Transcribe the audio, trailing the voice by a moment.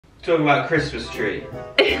Talking about Christmas tree.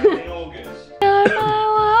 In August.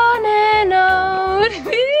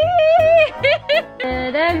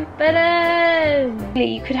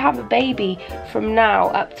 You could have a baby from now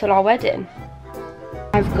up till our wedding.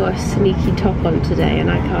 I've got a sneaky top on today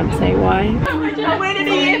and I can't say why. I waited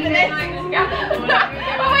a year for this.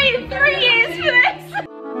 I waited 3 years for this.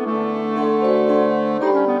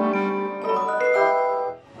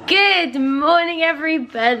 Good morning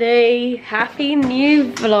everybody. Happy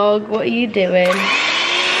new vlog. What are you doing?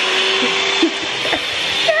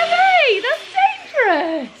 Gabby, that's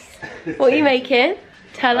dangerous. What are you making?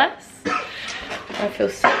 Tell us. I feel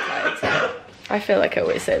so tired. I feel like I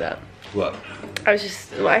always say that. What? I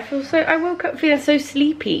woke up feeling so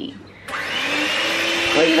sleepy.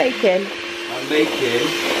 What are you making?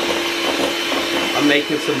 I'm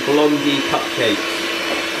making some blondie cupcakes.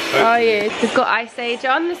 Are you? We've got Ice Age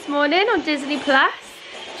on this morning on Disney Plus.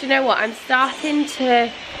 Do you know what? I'm starting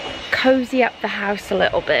to cozy up the house a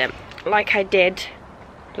little bit, like I did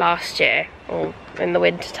last year or in the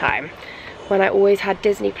winter time, when I always had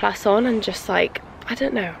Disney Plus on and just like, I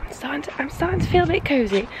don't know, I'm starting to feel a bit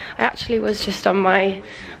cozy. I actually was just on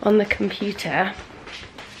the computer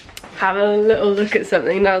having a little look at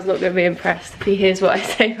something. Niall's not going to be impressed if he hears what I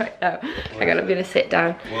say right now. I'm going to sit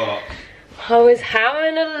down. What? I was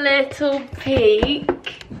having a little peek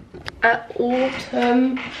at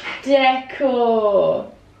autumn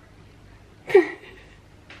decor.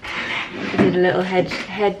 I did a little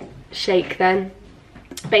head shake then.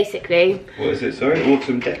 Basically. What is it, sorry?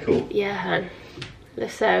 Autumn decor? Yeah, hun.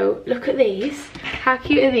 So, look at these. How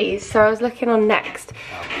cute are these? So I was looking on Next.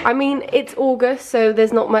 I mean, it's August, so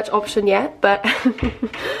there's not much option yet, but I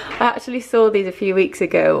actually saw these a few weeks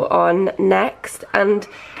ago on Next, and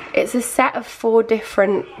it's a set of 4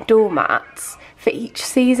 different doormats for each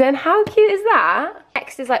season. How cute is that?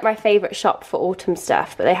 Next is like my favourite shop for autumn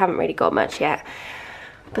stuff, but they haven't really got much yet.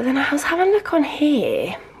 But then I was having a look on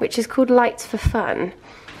here, which is called Lights for Fun.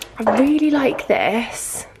 I really like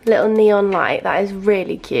this little neon light. That is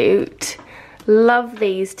really cute. Love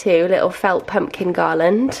these two, little felt pumpkin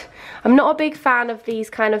garland. I'm not a big fan of these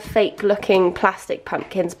kind of fake looking plastic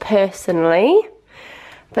pumpkins personally,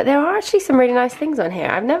 but there are actually some really nice things on here.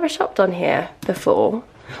 I've never shopped on here before,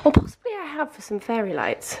 or possibly I have for some fairy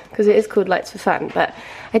lights, because it is called Lights for Fun, but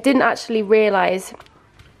I didn't actually realise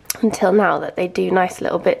until now that they do nice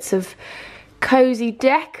little bits of cozy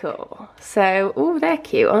decor. So, oh, they're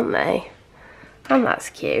cute, aren't they? And that's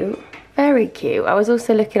cute. Very cute. I was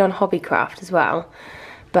also looking on Hobbycraft as well,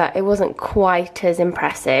 but it wasn't quite as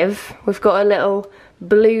impressive. We've got a little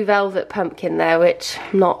blue velvet pumpkin there, which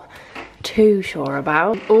I'm not too sure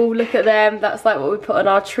about. Oh, look at them. That's like what we put on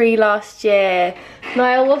our tree last year.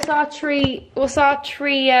 Niall, what's our tree what's the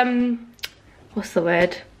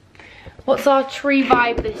word? What's our tree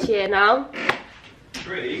vibe this year now?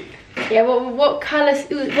 Tree? Yeah, what colour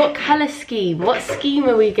scheme? What scheme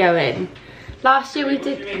are we going? Last year we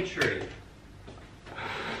did... What do you mean tree?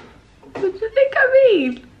 What do you think I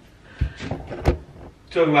mean?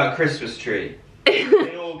 Talking about Christmas tree. In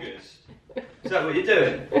August. Is that what you're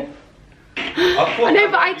doing? I know,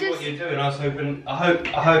 but I just... What you're doing, I hope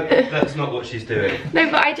that's not what she's doing. No,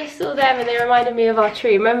 but I just saw them and they reminded me of our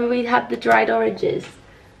tree. Remember we had the dried oranges?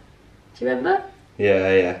 Do you remember?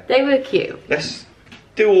 Yeah. They were cute. Let's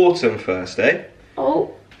do autumn first, eh?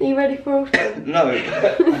 Oh, are you ready for autumn? No, I'm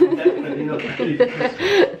definitely not ready for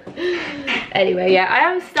Christmas. Anyway, yeah, I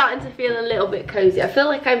am starting to feel a little bit cozy. I feel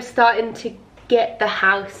like I'm starting to get the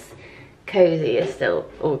house cozy. It's still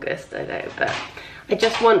August, I know, but I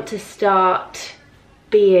just want to start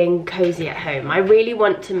being cozy at home. I really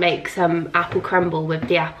want to make some apple crumble with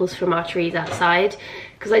the apples from our trees outside,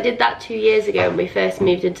 because I did that 2 years ago when we first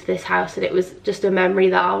moved into this house, and it was just a memory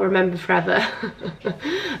that I'll remember forever.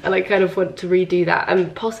 And I kind of want to redo that,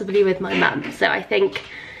 and possibly with my mum. So I think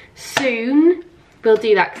soon we'll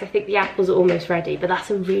do that, because I think the apples are almost ready. But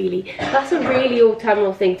that's a really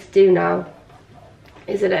autumnal thing to do now,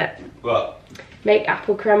 isn't it? What? Make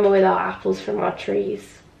apple crumble with our apples from our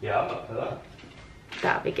trees. Yeah, I'm up for that.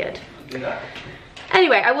 That'd be good. I'll do that.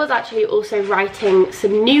 Anyway, I was actually also writing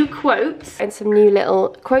some new quotes and some new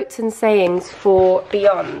little quotes and sayings for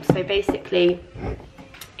Beyond. So basically,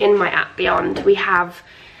 in my app Beyond, we have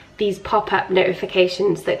these pop-up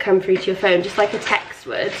notifications that come through to your phone, just like a text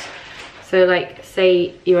would. So like,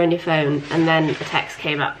 say you're on your phone and then a text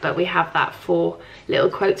came up, but we have that for little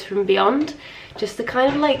quotes from Beyond, just to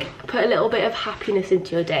kind of like put a little bit of happiness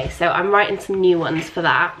into your day. So I'm writing some new ones for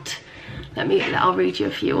that. I'll read you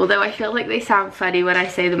a few, although I feel like they sound funny when I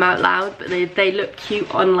say them out loud, but they look cute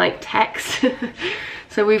on like text.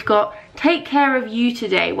 So we've got, take care of you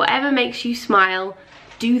today, whatever makes you smile,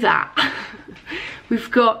 do that. We've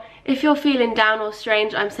got, if you're feeling down or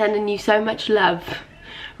strange, I'm sending you so much love.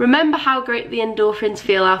 Remember how great the endorphins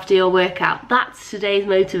feel after your workout. That's today's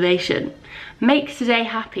motivation. Make today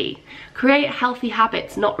happy. Create healthy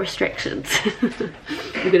habits, not restrictions.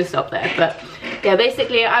 I'm gonna stop there, but yeah,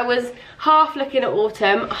 basically I was half looking at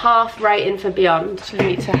autumn, half writing for beyond. I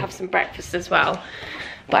need to have some breakfast as well.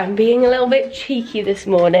 But I'm being a little bit cheeky this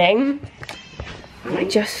morning. I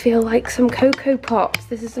just feel like some Cocoa Pops.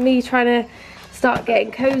 This is me trying to start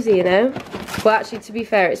getting cozy, you know? Well, actually, to be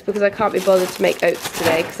fair, it's because I can't be bothered to make oats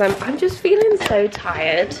today because I'm just feeling so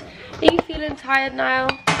tired. Are you feeling tired,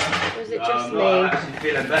 Niall? Or is it just me? I'm actually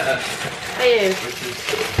feeling better. Are you?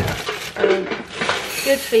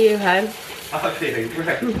 Good for you, hon. I'm feeling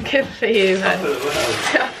great. Good for you, hon. Top of the world.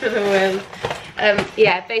 Top of the world.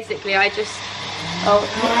 Yeah, basically, I just... Oh,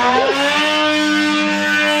 so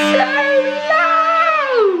loud!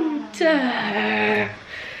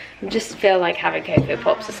 I just feel like having Cocoa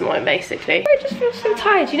Pops this morning, basically. I just feel so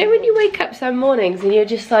tired. You know when you wake up some mornings and you're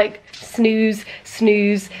just like, snooze,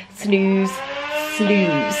 snooze, snooze,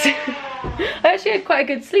 snooze. I actually had quite a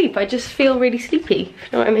good sleep. I just feel really sleepy, if you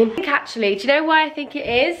know what I mean. I think actually, do you know why I think it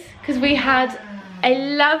is? Because we had a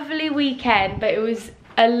lovely weekend, but it was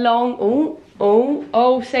a long,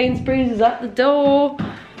 oh, Sainsbury's is at the door.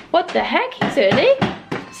 What the heck, he's early.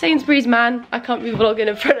 Sainsbury's man, I can't be vlogging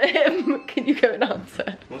in front of him. Can you go and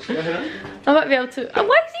answer? What's going on? I might be able to. Oh,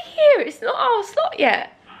 why is he here? It's not our slot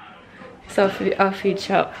yet. It's our food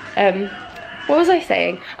shop. What was I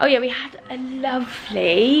saying? Oh yeah, we had a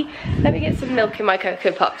lovely. Let me get some milk in my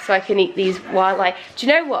Cocoa Pops so I can eat these while I. Do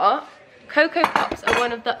you know what? Cocoa Pops are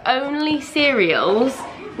one of the only cereals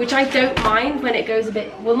which I don't mind when it goes a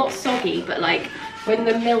bit, well, not soggy, but like when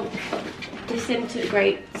the milk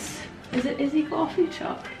disintegrates. Is he got a food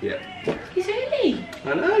shop? Yeah. He's early.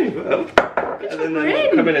 I know, well, better than they're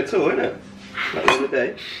not coming at all, isn't it? Like the other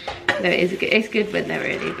day. No, it's good when they're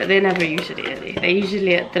early, but they're never usually early. They're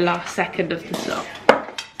usually at the last second of the slot.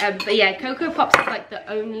 But yeah, Cocoa Pops is like the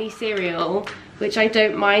only cereal which I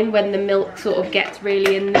don't mind when the milk sort of gets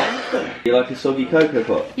really in there. You like a soggy Cocoa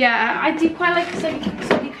Pop? Yeah, I do quite like a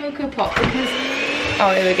soggy Cocoa Pop because...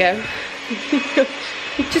 Oh, here we go.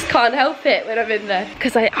 You just can't help it when I'm in there.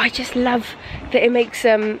 Because I just love that it makes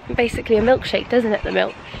basically a milkshake, doesn't it, the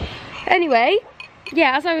milk? Anyway,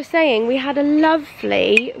 yeah, as I was saying, we had a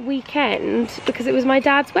lovely weekend because it was my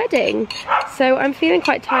dad's wedding. So I'm feeling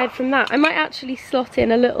quite tired from that. I might actually slot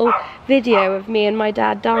in a little video of me and my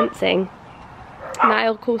dad dancing.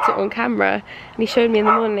 Niall caught it on camera and he showed me in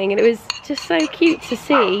the morning and it was just so cute to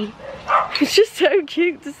see. It's just so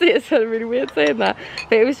cute to see. It sounded really weird saying that,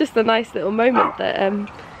 but it was just a nice little moment that I'm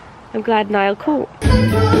glad Niall caught.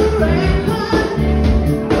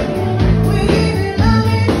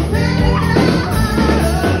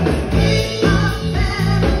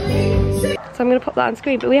 So I'm going to pop that on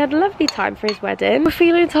screen, but we had a lovely time for his wedding. We're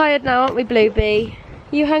feeling tired now, aren't we, Bluebee?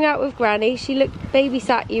 You hung out with Granny. She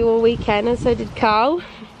babysat you all weekend, and so did Carl.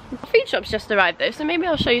 The food shop's just arrived though, so maybe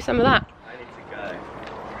I'll show you some of that. I need to go.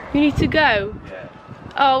 You need to go? Yeah.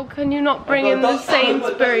 Oh, can you not bring in the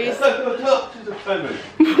Sainsbury's? What?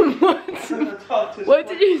 What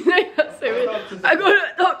did you say? That's so weird. I got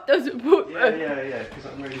a doctor's appointment. Yeah, because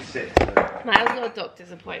I'm really sick. So. Niall's got a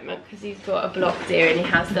doctor's appointment because he's got a blocked ear and he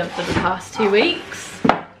has done for the past 2 weeks.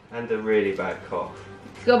 And a really bad cough.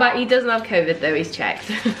 He doesn't have COVID though, he's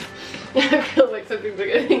checked. I feel like some people are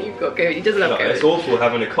going to think you've got COVID. He doesn't have COVID. It's awful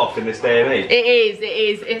having a cough in this day and age. It is.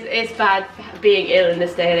 It's bad being ill in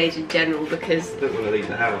this day and age in general because... I don't want to leave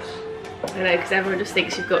the house. I know, because everyone just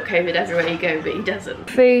thinks you've got COVID everywhere you go, but he doesn't.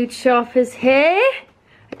 Food shop is here.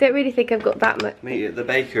 I don't really think I've got that much. Meet at the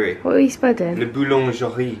bakery. What are you spudding? Le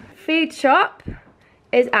boulangerie. Food shop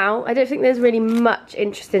is out. I don't think there's really much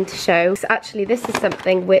interesting to show. So actually, this is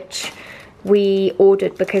something which we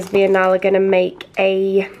ordered because me and Niall are going to make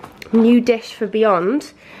a new dish for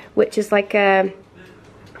Beyond, which is like a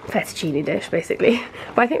fettuccine dish basically.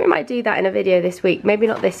 But I think we might do that in a video this week. Maybe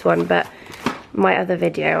not this one, but my other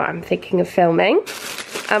video I'm thinking of filming.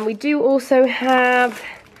 And we do also have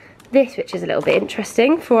this, which is a little bit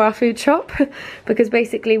interesting for our food shop because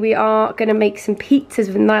basically we are going to make some pizzas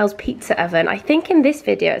with Niall's pizza oven, I think in this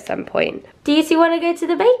video at some point. Do you two want to go to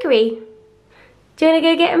the bakery? Do you want to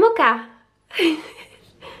go get a mocha? Do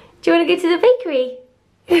you want to go to the bakery?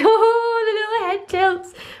 Oh, the little head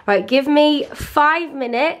tilts. Right, give me 5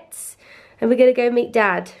 minutes and we're going to go meet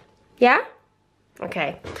Dad. Yeah?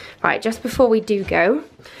 Okay. Right, just before we do go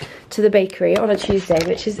to the bakery on a Tuesday,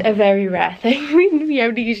 which is a very rare thing. We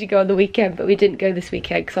only usually go on the weekend, but we didn't go this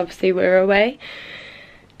weekend because obviously we're away.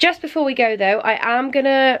 Just before we go though, I am going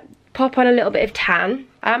to pop on a little bit of tan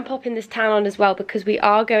I'm popping this tan on as well because we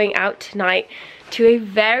are going out tonight to a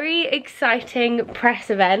very exciting press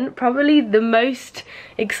event, probably the most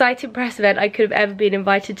exciting press event I could have ever been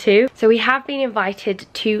invited to. So we have been invited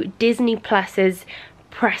to Disney Plus's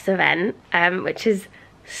press event, which is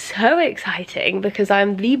so exciting because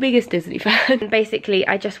I'm the biggest Disney fan. Basically,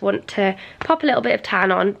 I just want to pop a little bit of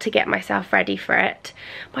tan on to get myself ready for it.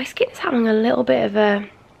 My skin is having a little bit of a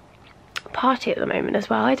party at the moment as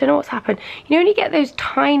well. I don't know what's happened. You know when you get those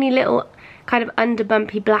tiny little kind of under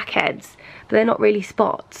bumpy blackheads, but they're not really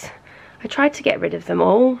spots. I tried to get rid of them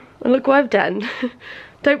all, and look what I've done.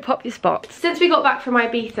 Don't pop your spots. Since we got back from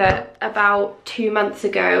Ibiza about 2 months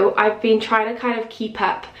ago, I've been trying to kind of keep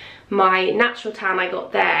up my natural tan I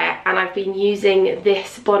got there, and I've been using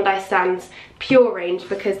this Bondi Sands Pure range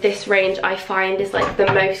because this range I find is like the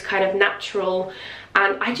most kind of natural,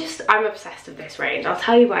 and I'm obsessed with this range. I'll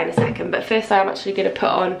tell you why in a second, but first I'm actually going to put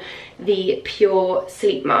on the Pure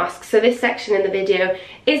Sleep Mask. So this section in the video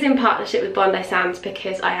is in partnership with Bondi Sands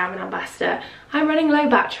because I am an ambassador. I'm running low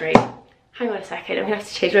battery. Hang on a second, I'm going to have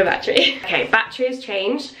to change my battery. Okay, battery has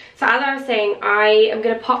changed. So as I was saying, I am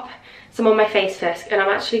going to pop some on my face first, and I'm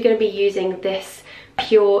actually going to be using this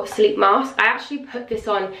Pure Sleep Mask. I actually put this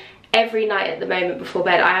on every night at the moment before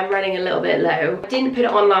bed. I am running a little bit low. I didn't put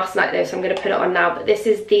it on last night though, so I'm going to put it on now, but this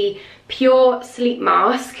is the Pure Sleep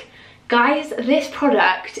Mask. Guys, this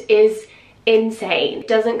product is insane. It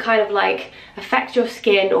doesn't kind of like affect your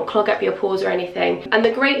skin or clog up your pores or anything. And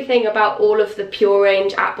the great thing about all of the Pure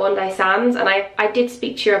range at Bondi Sands, and I did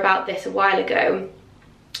speak to you about this a while ago,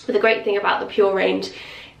 but the great thing about the Pure range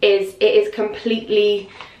is it is completely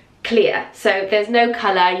clear, so there's no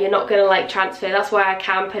colour. You're not gonna like transfer. That's why I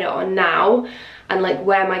can put it on now and like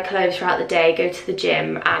wear my clothes throughout the day, go to the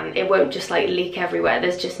gym, and it won't just like leak everywhere.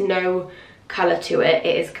 There's just no colour to it.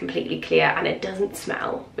 It is completely clear, and it doesn't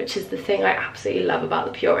smell, which is the thing I absolutely love about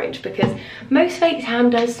the Pure range, because most fake tan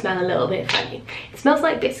does smell a little bit funny. It smells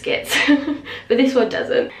like biscuits, but this one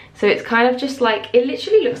doesn't. So it's kind of just like, it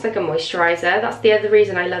literally looks like a moisturiser. That's the other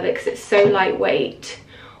reason I love it, because it's so lightweight.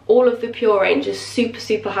 All of the Pure range is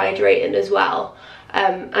super hydrating as well,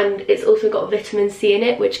 and it's also got vitamin C in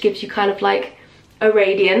it, which gives you kind of like a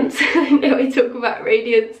radiance. I know I talk about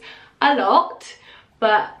radiance a lot,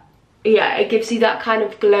 but yeah, it gives you that kind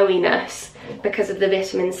of glowiness because of the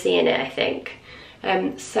vitamin C in it, I think.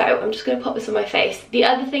 So I'm just going to pop this on my face. The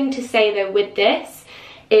other thing to say though with this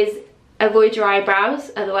is avoid your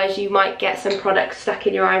eyebrows, otherwise you might get some product stuck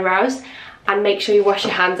in your eyebrows. And make sure you wash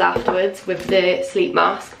your hands afterwards with the sleep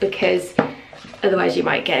mask, because otherwise you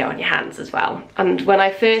might get it on your hands as well. And when I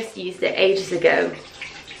first used it ages ago,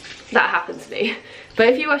 that happened to me. But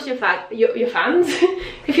if you wash your fans,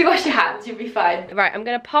 if you wash your hands, you'll be fine. Right, I'm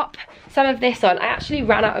gonna pop some of this on. I actually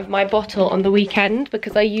ran out of my bottle on the weekend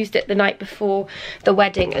because I used it the night before the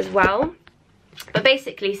wedding as well. But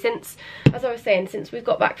basically, since, as I was saying, since we've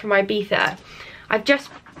got back from Ibiza,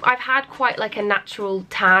 I've had quite like a natural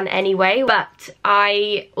tan anyway, but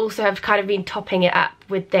I also have kind of been topping it up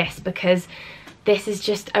with this because this is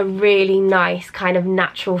just a really nice kind of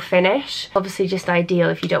natural finish. Obviously just ideal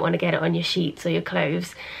if you don't want to get it on your sheets or your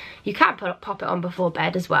clothes. You can pop it on before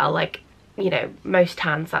bed as well, like, you know, most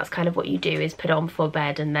tans, that's kind of what you do, is put it on before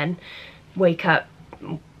bed and then wake up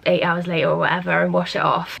 8 hours later or whatever and wash it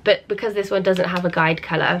off. But because this one doesn't have a guide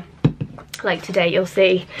colour, like today, you'll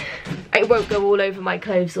see it won't go all over my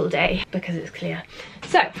clothes all day because it's clear.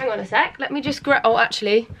 So hang on a sec, let me just grab, oh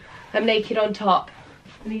actually I'm naked on top.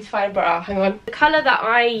 I need to find a bra, hang on. The colour that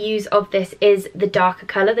I use of this is the darker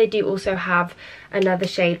colour. They do also have another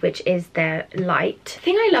shade which is their light. The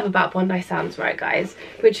thing I love about Bondi Sands, right guys,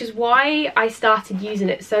 which is why I started using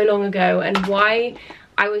it so long ago and why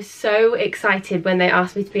I was so excited when they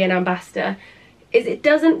asked me to be an ambassador, is it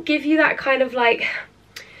doesn't give you that kind of like,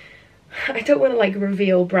 I don't want to like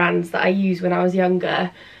reveal brands that I used when I was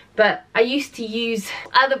younger, but I used to use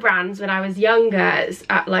other brands when I was younger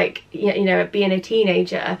at like, you know, being a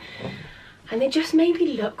teenager, and they just made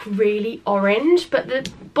me look really orange. But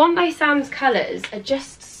the Bondi Sands colours are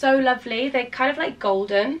just so lovely. They're kind of like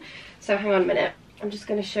golden. So hang on a minute, I'm just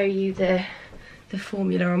going to show you the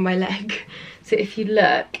formula on my leg. So if you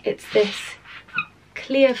look, it's this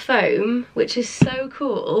clear foam, which is so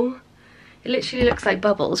cool. It literally looks like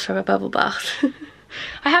bubbles from a bubble bath.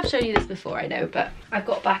 I have shown you this before, I know, but I've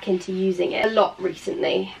got back into using it a lot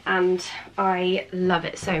recently and I love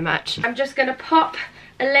it so much. I'm just going to pop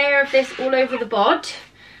a layer of this all over the bod,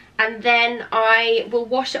 and then I will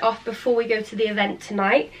wash it off before we go to the event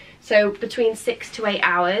tonight. So between 6 to 8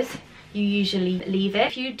 hours you usually leave it.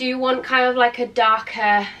 If you do want kind of like a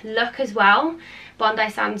darker look as well, Bondi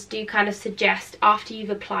Sands do kind of suggest after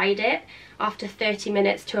you've applied it, after 30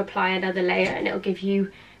 minutes to apply another layer, and it'll give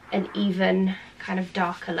you an even kind of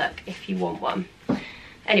darker look if you want one.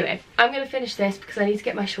 Anyway, I'm going to finish this because I need to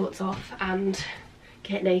get my shorts off and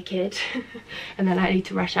get naked and then I need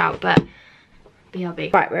to rush out, but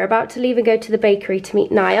BRB. Right, we're about to leave and go to the bakery to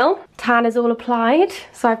meet Niall. Tan is all applied,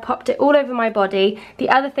 so I've popped it all over my body. The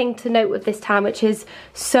other thing to note with this tan, which is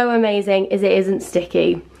so amazing, is it isn't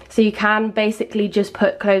sticky. So you can basically just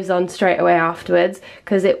put clothes on straight away afterwards,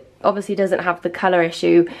 because it obviously doesn't have the colour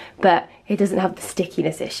issue, but it doesn't have the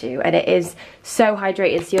stickiness issue, and it is so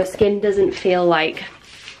hydrated, so your skin doesn't feel like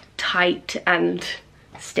tight and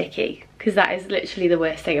sticky, because that is literally the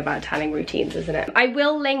worst thing about tanning routines, isn't it? I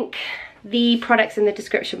will link the products in the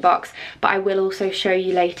description box, but I will also show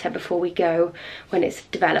you later before we go when it's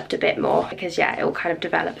developed a bit more, because yeah, it will kind of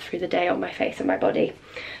develop through the day on my face and my body.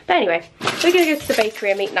 But anyway, we're gonna go to the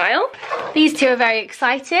bakery and meet Niall. These two are very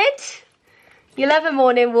excited. You love a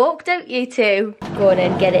morning walk, don't you two? Go on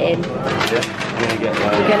in, get it in. Yeah,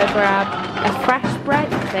 we're gonna grab a fresh bread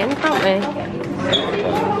thing, can't we?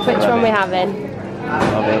 Which one are we having?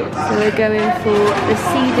 So we're going for the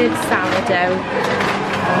seeded sourdough.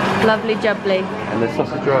 Lovely jubbly. And the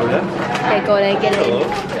sausage roll, yeah? Okay, go on in, get it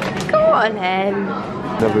in. Go on in.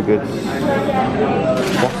 Another good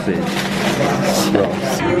sausage roll.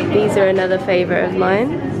 These are another favourite of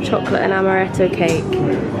mine. Chocolate and amaretto cake.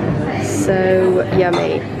 So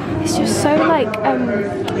yummy. It's just so like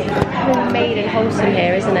homemade and wholesome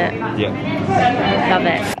here, isn't it? Yeah. Love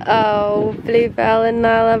it. Oh, Bluebell and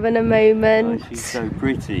Niall having a moment. Oh, she's so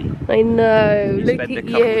pretty. I know. We look spend at a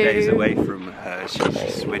couple you. of days away from her.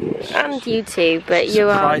 She's switched. And you too, but you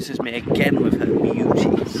are. Surprises me again with her beauty.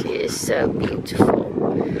 She is so beautiful.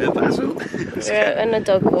 Basil. We're on a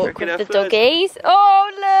dog walk with the doggies. Oh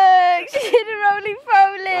look, she's in a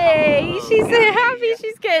roly-poly. She's so happy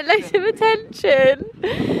she's getting loads of attention.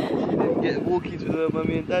 Get walkies with her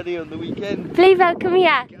mummy and daddy on the weekend. Bluebell, come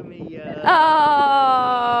here. Come here. Oh.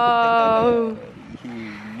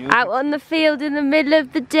 Out on the field in the middle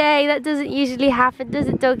of the day. That doesn't usually happen, does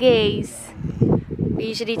it, doggies? We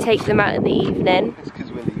usually take them out in the evening. That's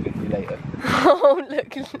because we're leaving you later. Oh,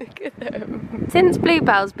 look at them. Since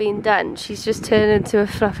Bluebell's been done, she's just turned into a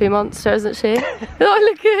fluffy monster, hasn't she? Oh,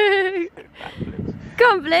 look at her.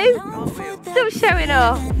 Come on, Blue. Still showing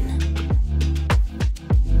off.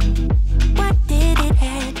 Why did it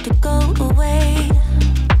have to go away?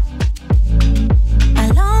 I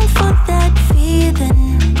long for that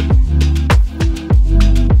feeling.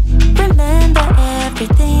 Remember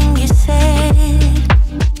everything you said.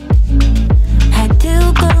 Had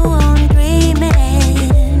to go on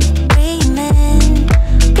dreaming, dreaming.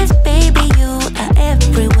 'Cause baby, you are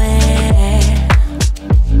everywhere.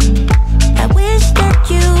 I wish that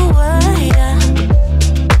you were here.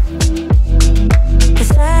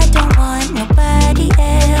 'Cause I don't want nobody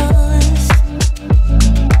else.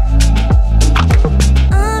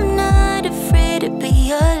 I'm not afraid to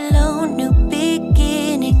be alone, new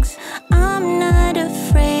beginnings. I'm not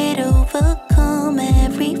afraid to overcome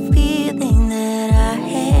every feeling that I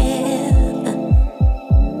have.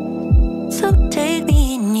 So take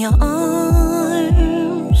me in your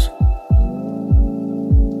arms,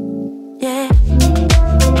 yeah.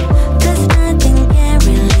 'Cause nothing can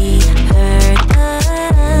really hurt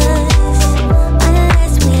us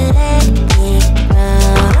unless we let it go.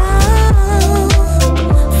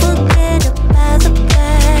 Forget about the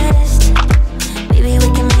past. Baby, we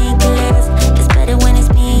can make it last. It's better when it's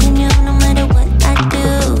me and you, no matter what I do.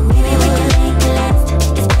 Baby, we can make it last.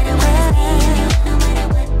 It's better when it's me and you, no matter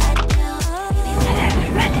what I do. Hello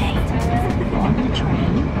everybody. On the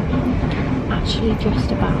train. Actually just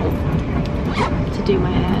about to do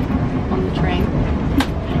my hair on the train.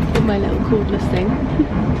 With my little cordless thing.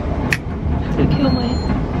 Look at my hair.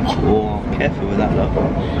 Oh, careful with that, look.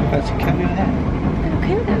 That's a cameo hair.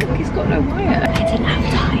 Okay with that, look, it's got no wire. I didn't have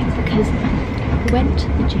time because I went to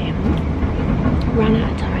the gym, ran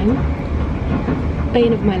out of time.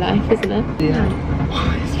 Bane of my life, isn't it? Yeah.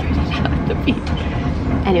 Oh, it's really loud at the beat.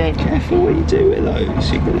 Anyway. Careful what you do with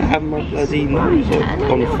those. You're gonna have my bloody nose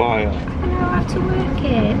on fire. I know how to work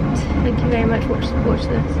it. Thank you very much. Watch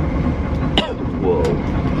this. Whoa.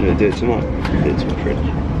 You gonna do it tonight? Do it to the fridge.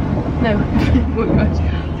 No. Oh my gosh.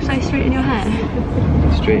 Should I straighten your hair?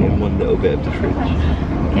 Straighten one little bit of the fridge.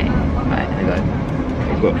 Okay. Right, I got it.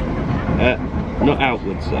 I've got, not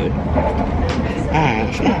outwards though.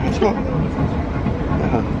 It's hot.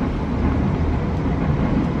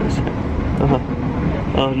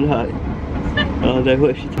 Oh no. Oh no, what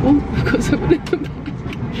if you do? Oh, I've got someone in the back.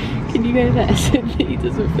 Can you go there so that he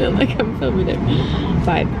doesn't feel like I'm filming him?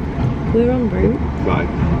 Right. We're en route. Right,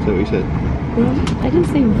 is that what you said? Well, I didn't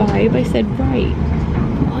say vibe, I said right.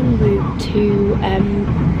 We're en route to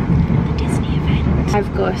the Disney event.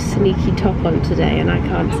 I've got a sneaky top on today and I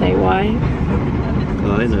can't say why.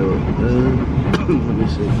 I know. Let me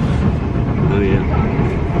see. Oh yeah.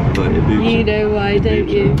 Got your boobs. You know why, don't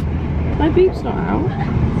you? My boob's not out.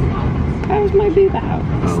 How's my boob out?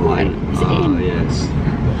 Oh, why? It's in. Yes.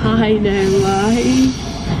 I know why.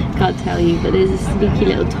 Can't tell you, but there's a sneaky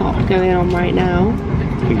little top going on right now.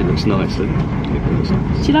 I think it looks nice. Do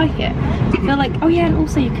you like it? I feel like, oh yeah, and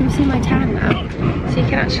also you can see my tan now. So you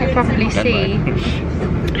can actually properly see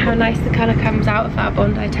how nice the colour comes out of that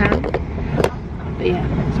Bondi tan. But yeah.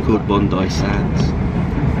 It's called Bondi Sands.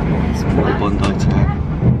 It's Or Bondi Tan.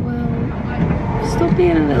 Stop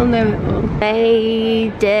being a little know-it-all.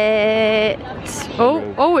 Made it.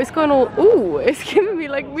 Oh, it's gone all. Oh, it's giving me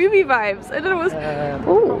like movie vibes. I don't know what's.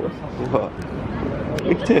 Oh. What?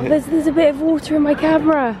 There's a bit of water in my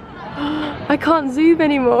camera. I can't zoom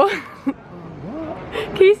anymore.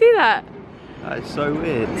 Can you see that? That is so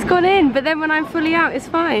weird. It's gone in, but then when I'm fully out, it's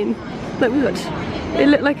fine. Look, it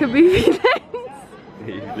looked like a movie lens.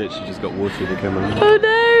 You literally just got water in the camera. Oh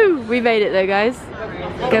no! We made it though, guys.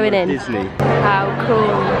 Going in. Disney. How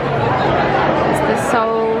cool. It's the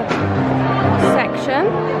soul section.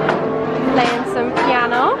 Playing some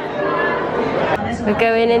piano. We're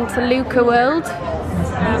going into Luca World.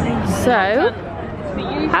 So,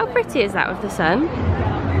 how pretty is that with the sun?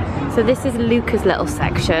 So this is Luca's little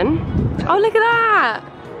section. Oh, look at that!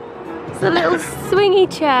 It's a little swingy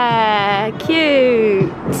chair.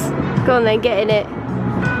 Cute. Go on then, get in it.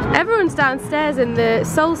 Everyone's downstairs in the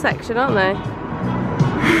soul section, aren't they?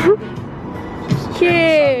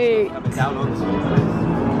 Cute.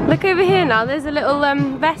 Look over here now, there's a little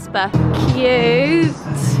Vespa. Cute.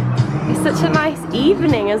 It's such a nice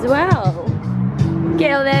evening as well.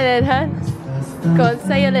 Get on there then, huh? Go on,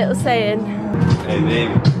 say your little saying. Hey,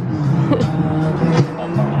 babe.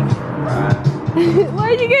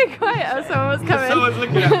 Why did you go quiet? Oh, someone was coming. Someone's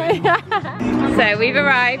looking at me. So we've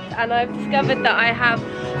arrived and I've discovered that I have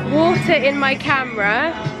water in my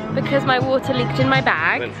camera because my water leaked in my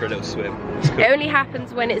bag. Went for a little swim. Cool. It only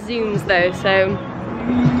happens when it zooms though, so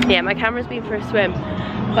yeah, my camera's been for a swim.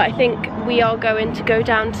 But I think we are going to go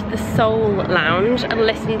down to the Soul Lounge and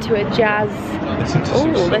listen to a jazz.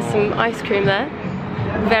 Oh, there's some ice cream there.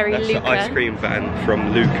 Very That's Luca. the ice cream van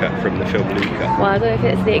from Luca, from the film Luca. Well, I don't know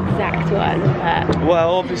if it's the exact one, but...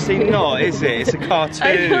 Well, obviously not, is it? It's a cartoon.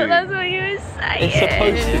 I thought that's what you were saying. It's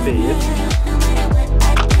supposed to be.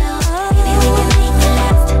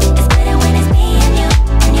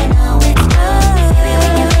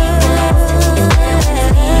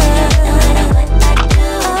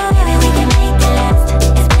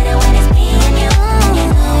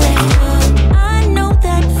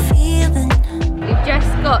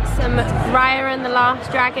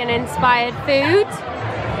 Dragon inspired food.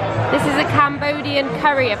 This is a Cambodian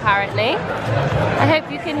curry apparently. I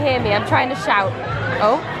hope you can hear me, I'm trying to shout.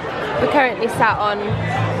 Oh, we're currently sat on,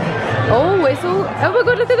 oh it's all, oh my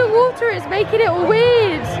god, look at the water, it's making it all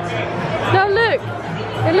weird. Now look,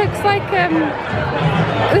 it looks like,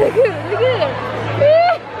 look at it.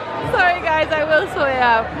 Sorry guys, I will sort it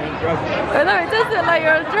out. Oh no, it does look like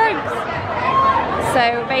you're on drugs.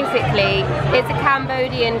 So basically, it's a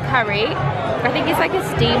Cambodian curry. I think it's like a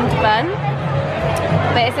steamed bun,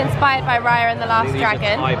 but it's inspired by Raya and the Last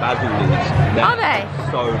Dragon. Are they?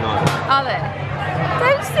 So nice. Are they?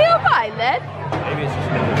 Don't steal mine then. Maybe it's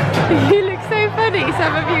just You look so funny.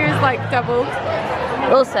 Some of you is like doubled.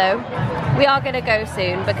 Also, we are going to go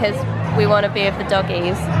soon because we want to be with the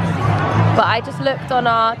doggies. But I just looked on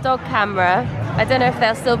our dog camera. I don't know if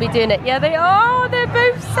they'll still be doing it. Yeah, they are. They're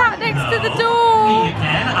both sat next to the door.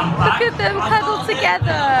 Look at them cuddled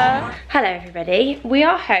together. Hello everybody. We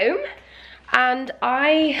are home and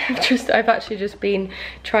I've actually just been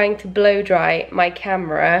trying to blow dry my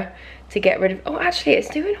camera to get rid of, oh actually it's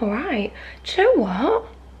doing all right. Do you know what?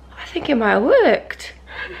 I think it might have worked.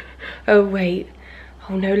 Oh wait.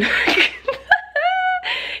 Oh no, look.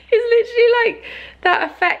 It's literally like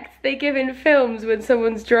that effect they give in films when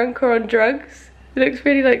someone's drunk or on drugs. It looks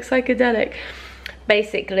really like psychedelic.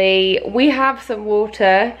 Basically, we have some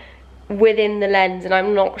water within the lens and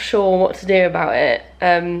I'm not sure what to do about it.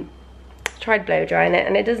 Tried blow drying it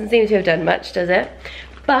and it doesn't seem to have done much, does it?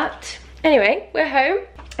 But anyway, we're home.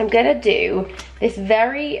 I'm gonna do this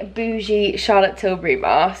very bougie Charlotte Tilbury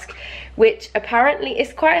mask, which apparently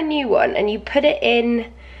is quite a new one, and you put it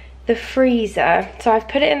in the freezer. So I've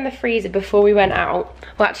put it in the freezer before we went out.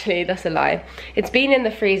 Well actually that's a lie. It's been in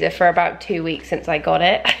the freezer for about 2 weeks since I got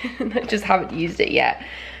it. I just haven't used it yet.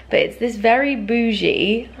 But it's this very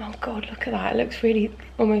bougie, oh god, look at that. It looks really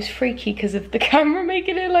almost freaky because of the camera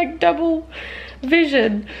making it like double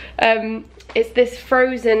vision. It's this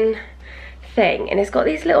frozen thing, and it's got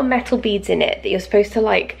these little metal beads in it that you're supposed to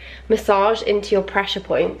like massage into your pressure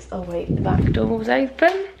points. Oh wait, the back door was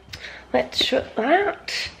open. Let's shut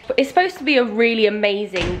that. It's supposed to be a really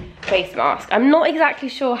amazing face mask. I'm not exactly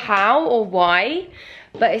sure how or why,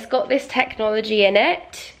 but it's got this technology in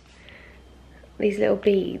it. These little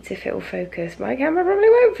beads, if it will focus. My camera probably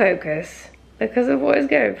won't focus because of what it's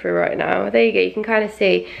going through right now. There you go, you can kind of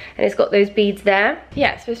see. And it's got those beads there.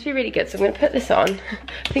 Yeah, it's supposed to be really good, so I'm gonna put this on.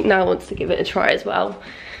 I think Niall wants to give it a try as well.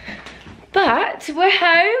 But we're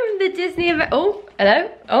home, the Disney event. Oh, hello.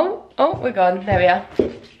 Oh, we're gone, there we are.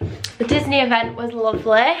 The Disney event was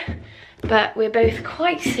lovely, but we're both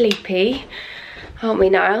quite sleepy, aren't we,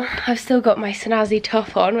 Niall? I've still got my snazzy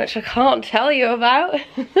top on, which I can't tell you about.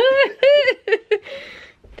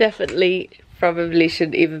 Definitely, probably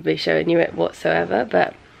shouldn't even be showing you it whatsoever,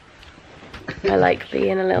 but I like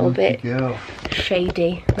being a little bit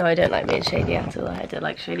shady. No, I don't like being shady at all. I don't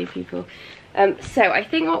like shady people. So I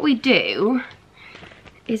think what we do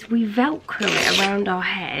is we Velcro it around our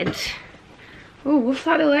head. Oh, what's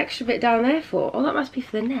that little extra bit down there for? Oh, that must be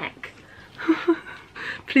for the neck.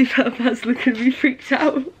 Please, that's looking at me freaked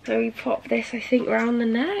out. So we pop this, I think, round the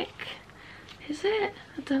neck. Is it?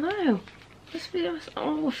 I don't know. Must be.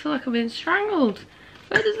 Oh, I feel like I'm being strangled.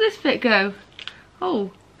 Where does this bit go?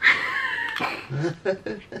 Oh. Looks a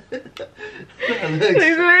bit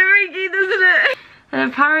freaky, doesn't it?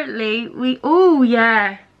 And apparently we. Oh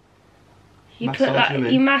yeah. You put that.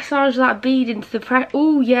 You massage that bead into the press.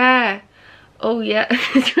 Oh yeah. Oh yeah.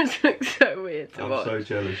 It just looks so weird to watch. I'm so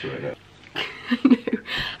jealous right now. I know.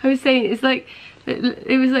 I was saying it's like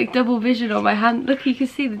it was like double vision on my hand. Look, you can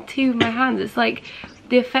see the two of my hands. It's like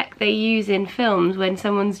the effect they use in films when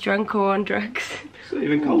someone's drunk or on drugs. It's not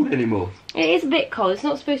even cold anymore. It is a bit cold. It's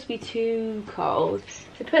not supposed to be too cold.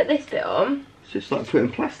 So put this bit on. It's just like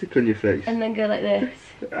putting plastic on your face. And then go like this.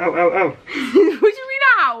 Ow, ow, ow. What do you mean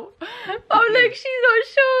ow? Oh look, she's not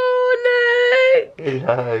sure, look.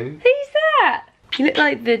 Hello. Who's that? You look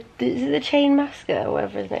like is it the Chain Masker or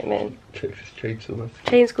whatever his name is? Chainsaw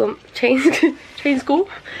Masker. Chain School?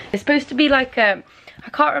 It's supposed to be like I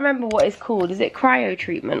can't remember what it's called. Is it cryo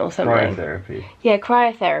treatment or something? Cryotherapy. Yeah,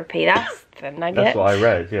 cryotherapy. That's the nugget. That's what I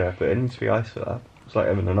read, yeah, but it needs to be ice for that. It's like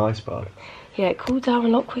having an ice bath. Yeah, it cooled down a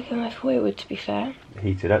lot quicker than I thought it would, to be fair.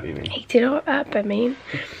 Heated up, you mean? Heated up, I mean.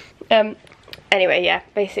 Anyway, yeah,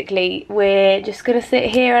 basically we're just gonna sit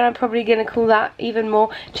here and I'm probably gonna call that even more.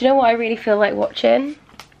 Do you know what I really feel like watching?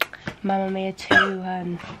 Mamma Mia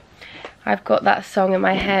 2. I've got that song in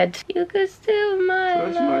my head. You could steal my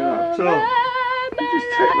Where's my laptop? Just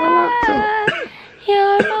take my laptop.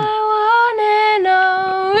 You're my one and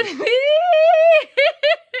only.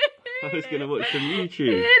 I was gonna watch some YouTube.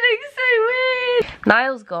 It looks so weird.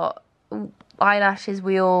 Niall's got eyelashes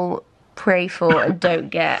we all pray for and don't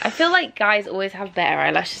get. I feel like guys always have better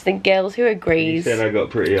eyelashes than girls. Who agrees? You said I got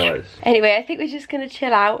pretty eyes. Anyway, I think we're just gonna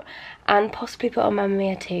chill out and possibly put on Mamma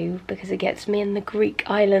Mia 2 because it gets me in the Greek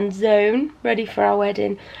island zone, ready for our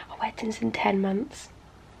wedding. Our wedding's in 10 months.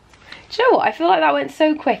 Do you know what? I feel like that went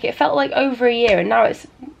so quick. It felt like over a year and now it's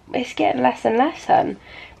getting less and less, hun.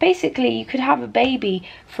 Basically, you could have a baby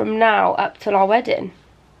from now up till our wedding.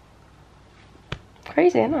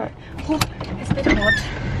 Crazy, isn't it? Oh, it's a bit odd.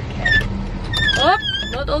 Oh,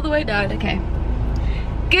 not all the way down, okay.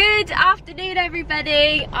 Good afternoon,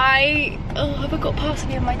 everybody. Have I got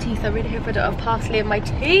parsley in my teeth? I really hope I don't have parsley in my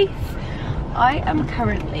teeth. I am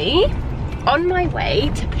currently on my way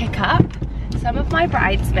to pick up some of my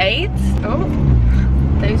bridesmaids. Oh,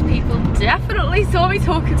 those people definitely saw me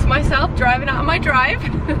talking to myself driving out of my drive.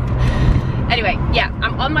 Anyway, yeah,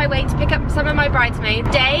 I'm on my way to pick up some of my bridesmaids.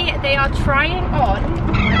 Today, they are trying on.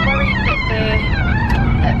 I'm worried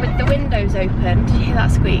that with the windows open. Did you hear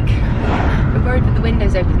that squeak? I'm worried with the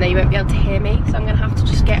windows open there you won't be able to hear me, so I'm gonna have to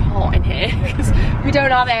just get hot in here because we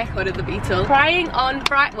don't have aircon in the Beetle. Trying on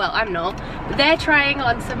well, I'm not, but they're trying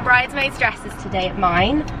on some bridesmaids dresses today at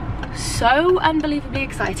mine. So unbelievably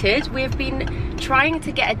excited. We've been trying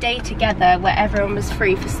to get a day together where everyone was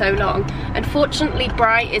free for so long. Unfortunately,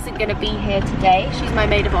 Bri isn't going to be here today. She's my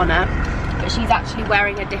maid of honor, but she's actually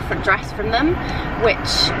wearing a different dress from them, which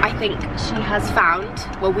I think she has found,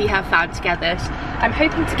 well, we have found together. I'm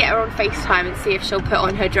hoping to get her on FaceTime and see if she'll put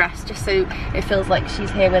on her dress just so it feels like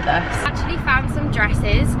she's here with us. Actually found some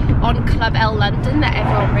dresses on Club L London that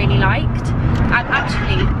everyone really liked. And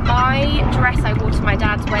actually, my dress I wore to my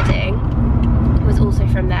dad's wedding was also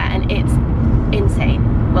from there, and it's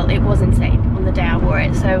insane. Well, it was insane on the day I wore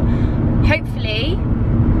it, so hopefully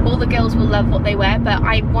all the girls will love what they wear, but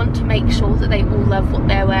I want to make sure that they all love what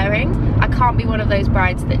they're wearing. I can't be one of those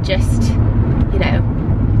brides that just, you know,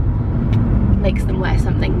 makes them wear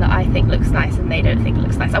something that I think looks nice and they don't think it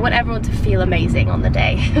looks nice. I want everyone to feel amazing on the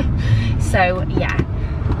day. So yeah,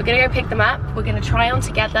 we're gonna go pick them up. We're gonna try on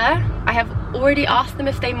together. I have already asked them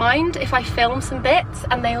if they mind if I film some bits,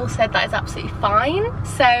 and they all said that is absolutely fine.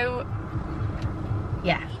 So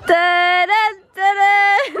yeah. Oh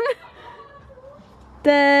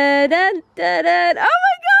my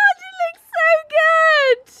god, you look so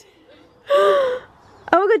good! Oh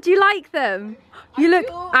my god, do you like them? You look,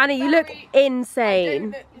 Annie, you look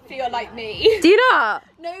insane. I don't feel like me. Do you not?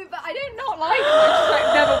 No, but I don't not like them. I just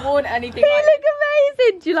like never worn anything You like look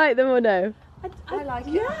amazing. Do you like them or no? I like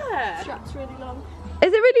it. Yeah. Strap's really long.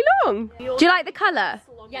 Is it really long? Do you like the colour?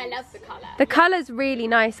 Yeah, I love the colour. The colour's really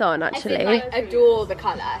nice on, actually. I adore the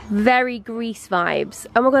colour. Very Grease vibes.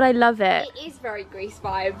 Oh my god, I love it. It is very Grease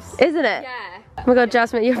vibes. Isn't it? Yeah. Oh my god,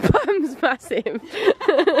 Jasmine, your bum's massive.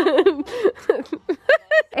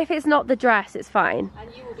 If it's not the dress, it's fine. And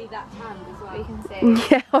you will be that tanned as well. You can see.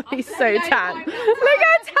 Yeah, Ollie's so tan. Look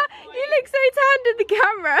how you look so tanned in the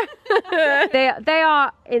camera. they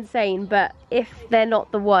are insane, but if they're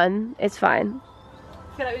not the one, it's fine.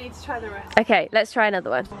 I feel like we need to try the rest. Okay, let's try another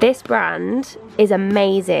one. This brand is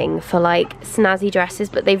amazing for like snazzy dresses,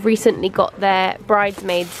 but they've recently got their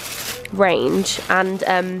bridesmaids range, and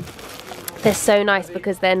they're so nice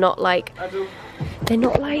because they're not like,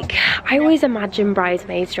 I always imagine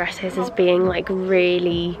bridesmaids dresses as being like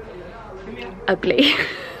really ugly.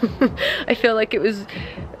 I feel like it was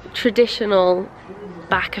traditional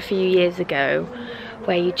back a few years ago,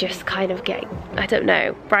 where you just kind of get, I don't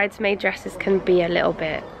know, bridesmaid dresses can be a little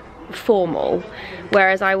bit formal,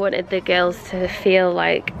 whereas I wanted the girls to feel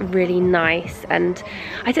like really nice, and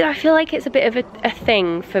I feel like it's a bit of a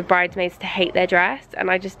thing for bridesmaids to hate their dress, and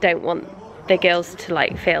I just don't want the girls to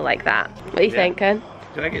like feel like that. What do you think, Ken?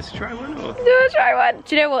 Do I get to try one or? Do I try one?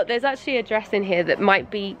 Do you know what, there's actually a dress in here that might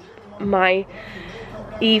be my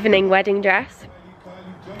evening wedding dress.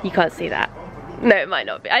 You can't see that. No, it might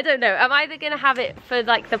not be. I don't know. I'm either gonna have it for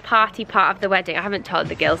like the party part of the wedding. I haven't told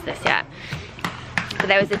the girls this yet. But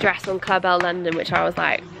there was a dress on Club L London which I was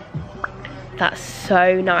like, that's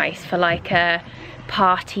so nice for like a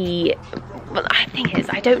party. Well, I think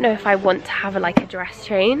I don't know if I want to have like a dress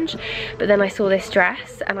change, but then I saw this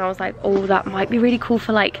dress and I was like, oh, that might be really cool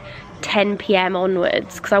for like 10 PM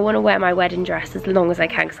onwards, because I want to wear my wedding dress as long as I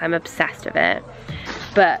can because I'm obsessed with it.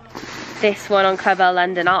 But this one on Club L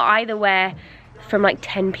London, I'll either wear from like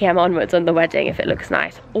 10 PM onwards on the wedding if it looks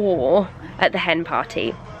nice, or at the hen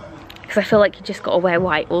party, because I feel like you just got to wear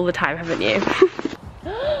white all the time, haven't you? Oh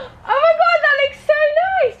my god, that looks so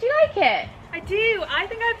nice. Do you like it? I do. I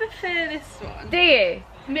think I prefer this one. Do you?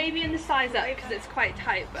 Maybe in the size up because it's quite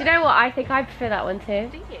tight. But Do you know what? I think I prefer that one too.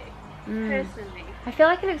 do you? Personally. I feel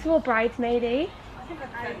like it looks more bridesmaidy.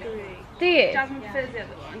 I agree. Do you? Jasmine prefers the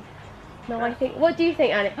other one. No, I think. What do you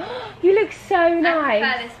think, Annie? You look so nice.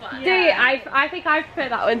 I prefer this one. Do you? I think I prefer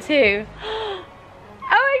that one too. Oh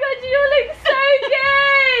my god, you look so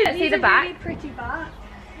good. Let's see the back. Really pretty back.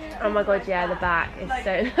 Oh my god, yeah, the back is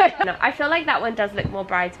so nice. No, I feel like that one does look more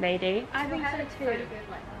bridesmaidy. I think so too.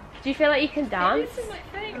 Do you feel like you can dance? This is my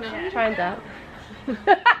thing. No. Try and dance. Just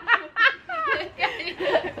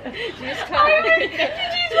Did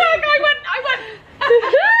you work? I went.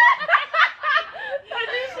 I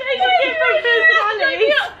just changed different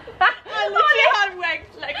personalities. I literally had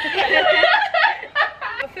wigged like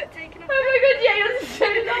a foot taken off. Oh my god, yeah, you're so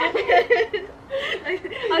nice.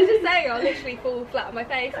 I was just saying, I'll literally fall flat on my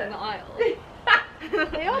face in the aisle.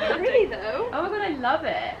 They are pretty though. Oh my god, I love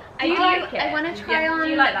it. I Do you do- like it? I wanna try Do you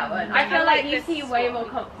on- like that one? I feel I like like you this seem way one. more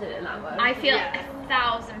confident in that one. I feel Yeah.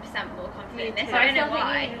 1000% more confident in this. too. I don't I know still think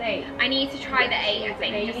why. you need an 8. I need to try the 8, I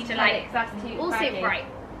think, Yeah, you just need to to like. like, 'cause that's too Also, baggy. right.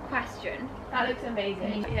 Question. That looks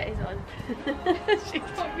amazing. Yeah, it's on. She's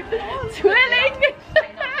Twirling!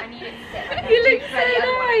 I need it to sit like You that. look so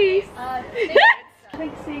nice! I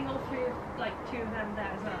think seeing all three, like two of them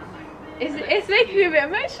there as well. I'm like, It's making me a bit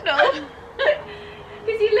emotional.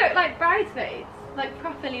 Because you look like bridesmaids. Like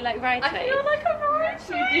properly like bridesmaids. I feel like a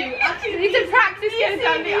bridesmaid. You need to practice going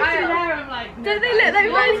down the aisle. There, I'm like, no, Don't they look like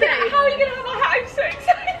bridesmaids? How are you gonna have a hat? I'm so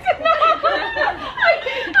excited.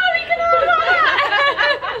 How are you gonna have that?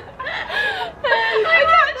 I'm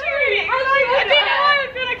actually. I don't know why I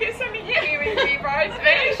feel like it's something you do when you be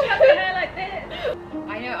bridesmaid. Have your hair like this.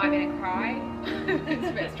 I know I'm gonna cry. It's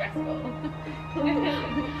a bit stressful.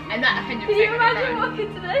 I'm not 100%. Can you imagine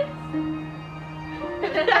walking to this?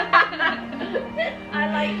 I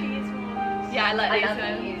like these ones. Yeah, I like I these love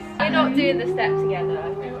ones. these. We're not doing the step together.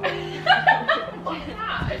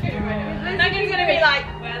 Megan's gonna be like,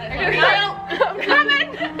 Kyle, I'm coming.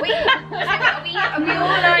 Are we all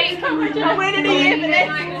like, I'm waiting a year for this.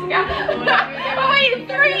 I'm waiting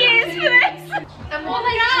 3 years for this. and what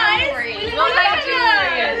like jewelry? What like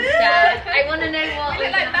jewelry and stuff? I want to know what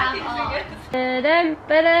we're gonna have on.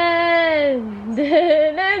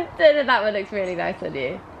 That one looks really nice on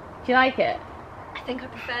you. Do you like it? I think I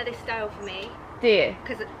prefer this style for me. Do you?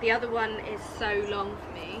 Because the other one is so long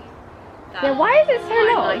for me. Yeah, why is it so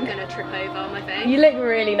long? I'm like gonna trip over on my face. You look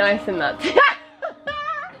really nice in that.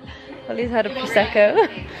 Ollie's had a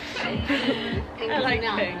Prosecco. I like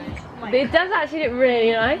pink. It does actually look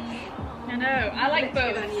really nice. I know, I like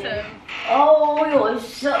both. So. Oh, you're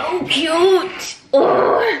so cute.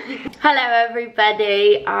 Oh. Hello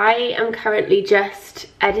everybody. I am currently just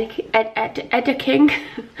editing.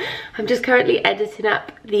 I'm just currently editing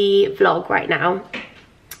up the vlog right now.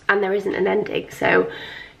 And there isn't an ending. So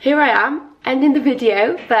here I am, ending the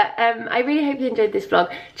video. But I really hope you enjoyed this vlog.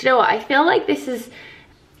 Do you know what? I feel like this is...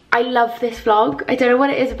 I love this vlog. I don't know what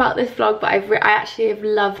it is about this vlog, but I actually have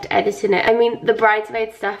loved editing it. I mean, the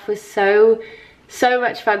bridesmaid stuff was so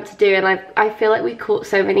much fun to do, and I feel like we caught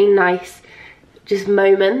so many nice just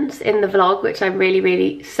moments in the vlog, which I'm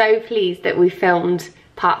really so pleased that we filmed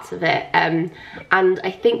parts of it. And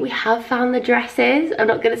I think we have found the dresses. I'm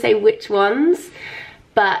not gonna say which ones,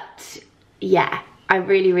 but yeah, I'm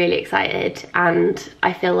really excited, and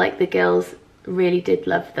I feel like the girls really did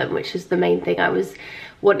love them, which is the main thing I was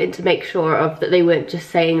wanting to make sure of, that they weren't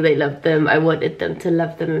just saying they loved them. I wanted them to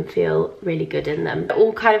love them and feel really good in them. They'll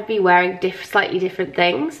all kind of be wearing slightly different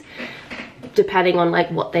things depending on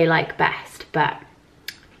like what they like best, but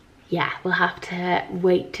yeah, we'll have to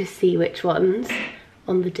wait to see which ones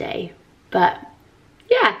on the day. But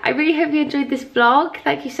yeah, I really hope you enjoyed this vlog.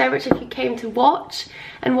 Thank you so much if you came to watch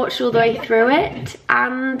and watched all the way through it,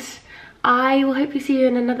 and I will hopefully see you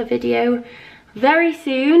in another video very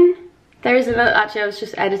soon. There is another, actually I was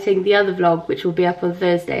just editing the other vlog, which will be up on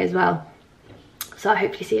Thursday as well. So I'll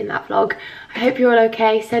hopefully see you in that vlog. I hope you're all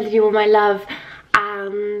okay, sending you all my love,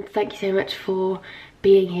 and thank you so much for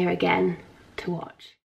being here again to watch.